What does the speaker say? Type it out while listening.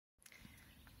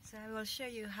So I will show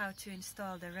you how to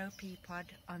install the RowP pod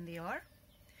on the oar.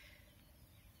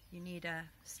 You need a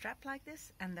strap like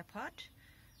this and the pod.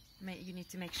 You need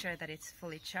to make sure that it's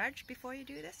fully charged before you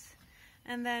do this.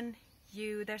 And then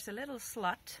there's a little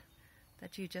slot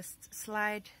that you just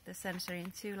slide the sensor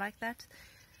into like that.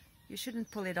 You shouldn't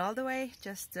pull it all the way,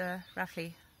 just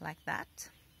roughly like that.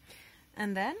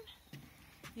 And then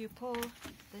you pull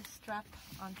this strap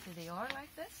onto the oar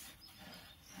like this.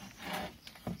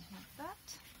 Like that.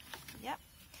 Yep.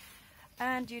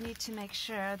 And you need to make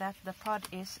sure that the pod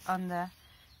is on the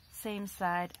same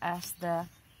side as the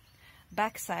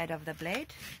back side of the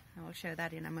blade. I will show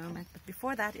that in a moment. But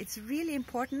before that, it's really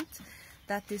important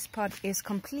that this pod is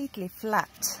completely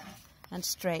flat and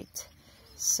straight.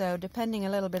 So depending a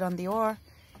little bit on the oar,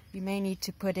 you may need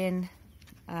to put in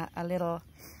a little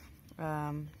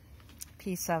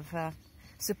piece of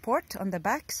support on the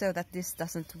back so that this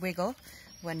doesn't wiggle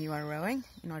when you are rowing,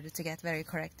 in order to get very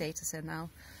correct data. So now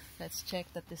let's check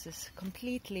that this is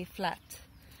completely flat.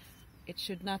 It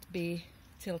should not be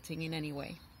tilting in any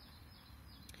way.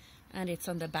 And it's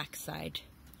on the back side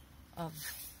of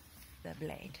the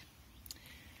blade.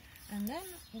 And then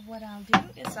what I'll do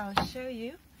is I'll show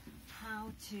you how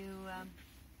to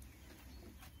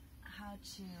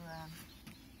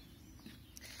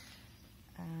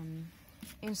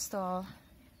install,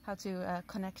 how to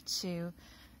connect to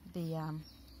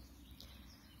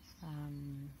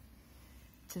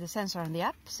the sensor on the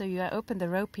app. So you open the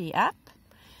RowP app.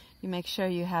 You make sure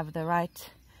you have the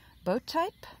right boat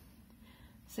type.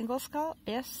 Single scull,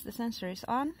 yes, the sensor is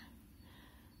on.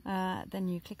 Then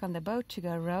you click on the boat to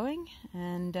go rowing,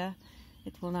 and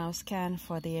it will now scan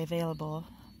for the available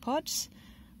pods.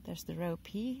 There's the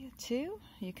RowP 2.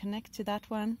 You connect to that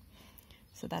one.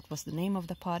 So that was the name of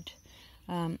the pod.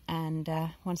 And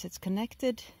once it's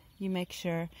connected, you make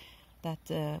sure that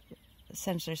the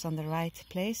sensor is on the right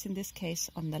place, in this case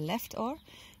on the left oar.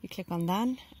 You click on that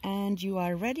and you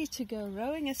are ready to go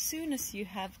rowing as soon as you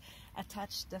have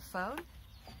attached the phone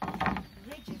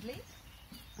rigidly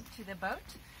to the boat.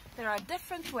 There are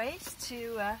different ways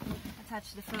to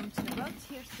attach the phone to the boat.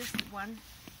 Here's just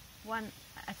one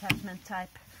attachment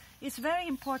type. It's very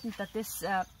important that this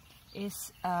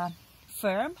is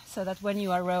firm, so that when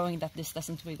you are rowing that this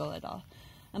doesn't wiggle at all.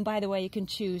 And by the way, you can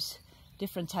choose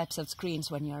different types of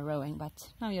screens when you are rowing, but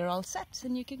now you're all set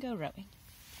and you can go rowing.